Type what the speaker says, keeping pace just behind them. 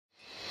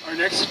Our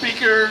next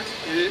speaker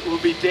will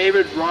be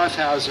David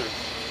Rothauser.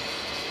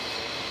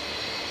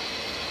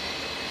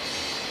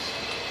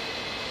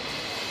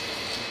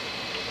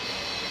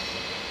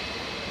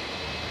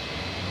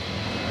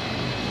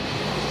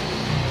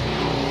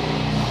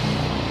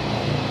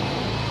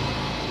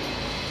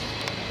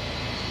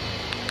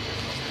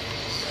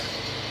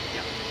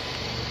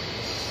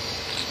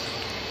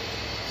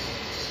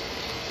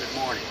 Good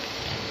morning.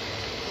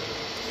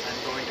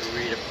 I'm going to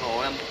read a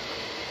poem.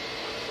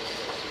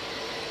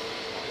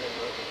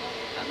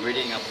 I'm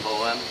reading a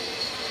poem.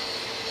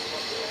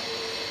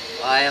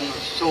 I am the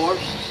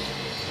source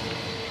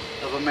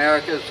of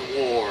America's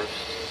wars,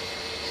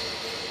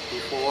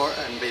 before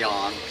and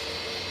beyond.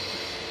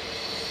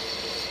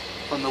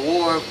 From the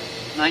War of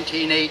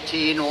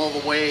 1918 all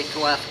the way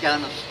to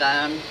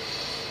Afghanistan,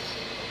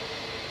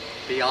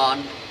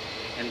 beyond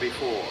and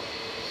before.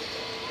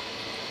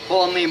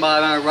 Call me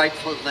by my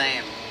rightful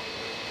name.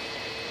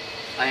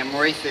 I am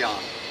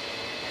Raytheon,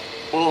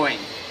 Boeing,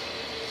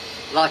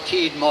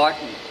 Lockheed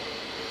Martin.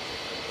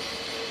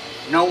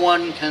 No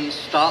one can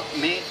stop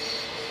me.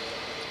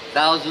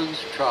 Thousands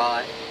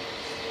try.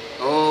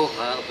 Oh,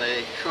 how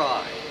they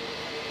try.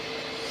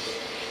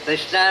 They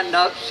stand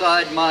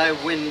outside my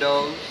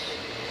windows,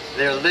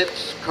 their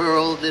lips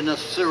curled in a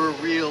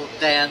surreal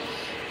dance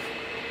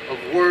of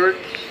words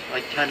I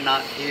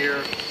cannot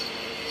hear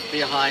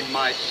behind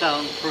my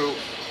soundproof,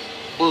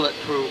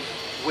 bulletproof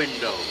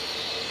windows.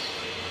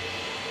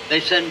 They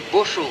send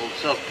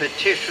bushels of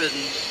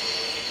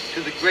petitions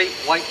to the Great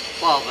White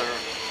Father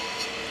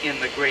in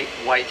the Great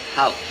White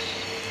House,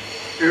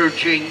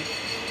 urging,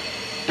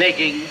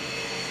 begging,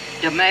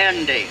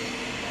 demanding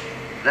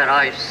that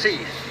I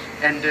cease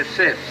and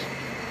desist.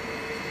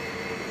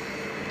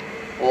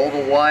 All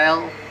the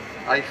while,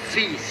 I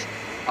feast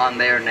on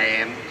their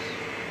names,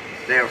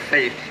 their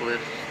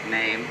faithless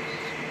names.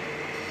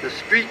 The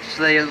streets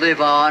they live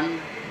on,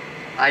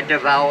 I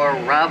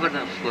devour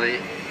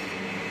ravenously,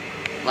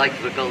 like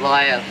the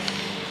Goliath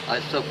I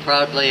so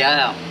proudly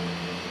am.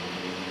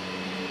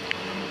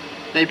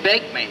 They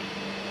beg me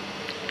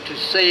to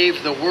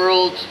save the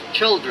world's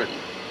children,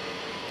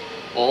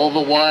 all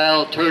the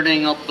while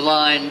turning a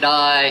blind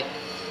eye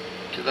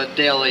to the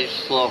daily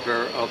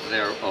slaughter of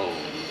their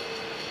own,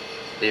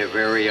 their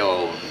very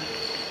own,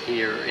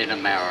 here in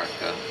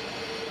America.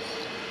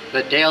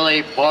 The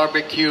daily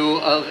barbecue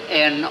of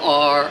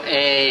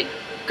NRA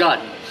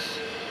guns,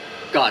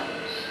 guns,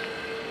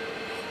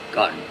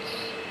 guns.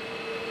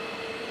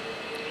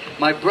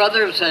 My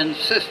brothers and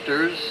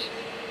sisters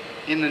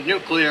in the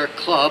nuclear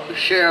club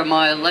share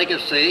my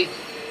legacy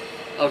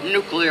of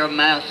nuclear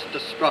mass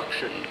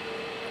destruction,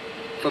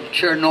 from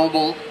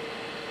Chernobyl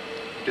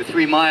to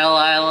 3 Mile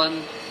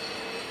Island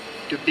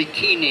to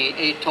Bikini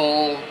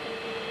Atoll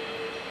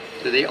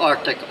to the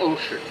Arctic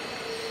Ocean.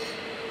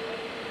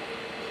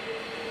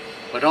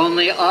 But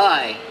only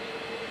I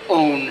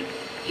own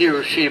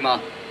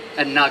Hiroshima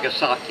and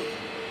Nagasaki.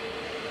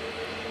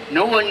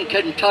 No one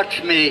can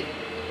touch me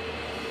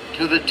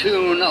to the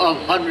tune of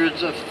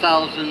hundreds of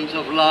thousands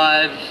of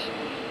lives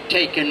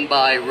taken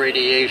by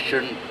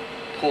radiation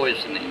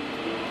poisoning.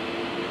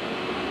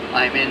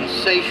 I'm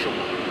insatiable.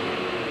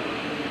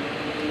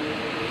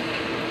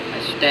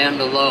 I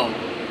stand alone.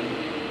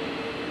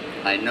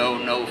 I know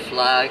no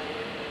flag,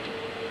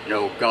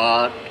 no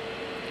God,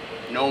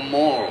 no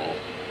moral.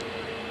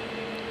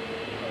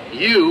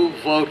 You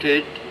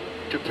voted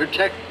to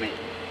protect me.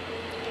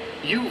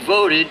 You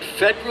voted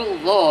federal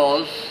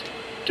laws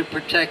to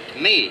protect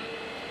me.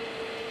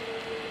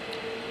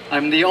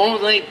 I'm the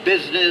only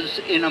business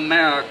in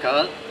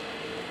America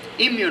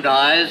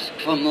immunized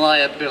from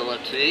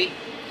liability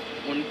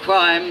when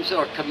crimes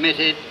are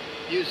committed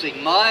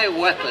using my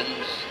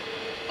weapons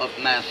of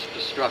mass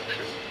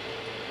destruction.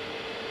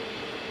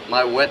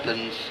 My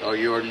weapons are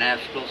your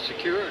national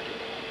security.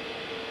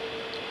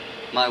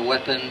 My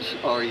weapons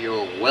are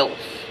your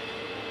wealth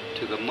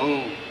to the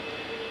moon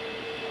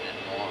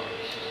and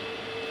Mars.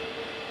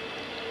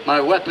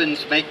 My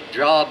weapons make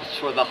jobs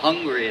for the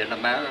hungry in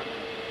America.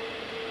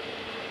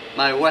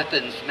 My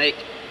weapons make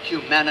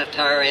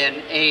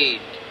humanitarian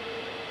aid.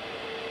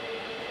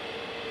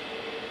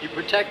 You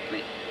protect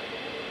me.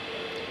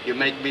 You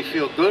make me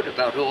feel good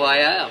about who I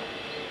am.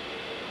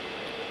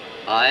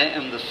 I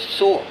am the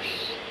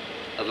source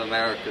of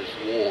America's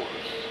wars.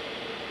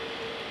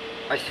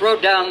 I throw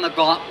down the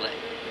gauntlet.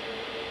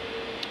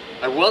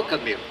 I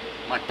welcome you.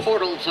 My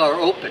portals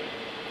are open.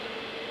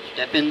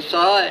 Step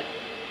inside.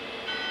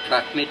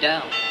 Track me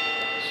down.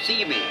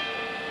 See me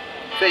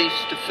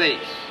face to face.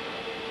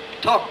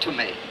 Talk to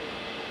me.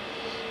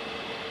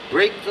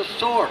 Break the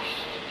source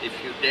if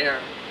you dare.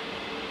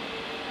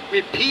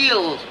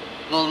 Repeal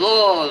the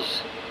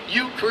laws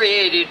you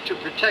created to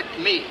protect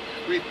me.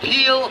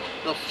 Repeal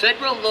the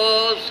federal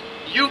laws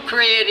you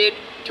created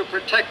to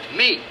protect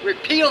me.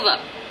 Repeal them.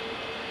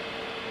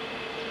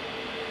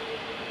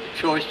 The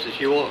choice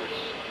is yours,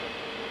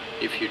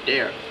 if you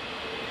dare.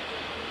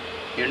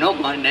 You know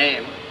my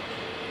name.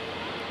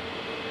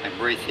 I'm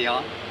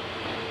Raytheon,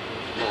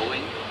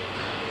 Boeing,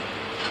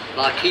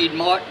 Lockheed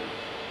Martin.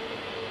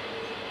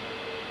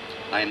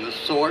 I am the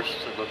source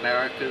of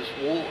America's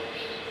wars.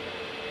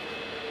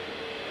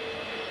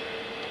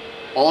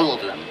 All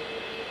of them.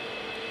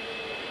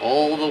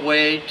 All the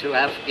way to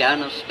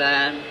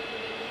Afghanistan,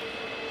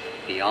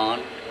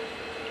 beyond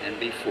and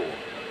before.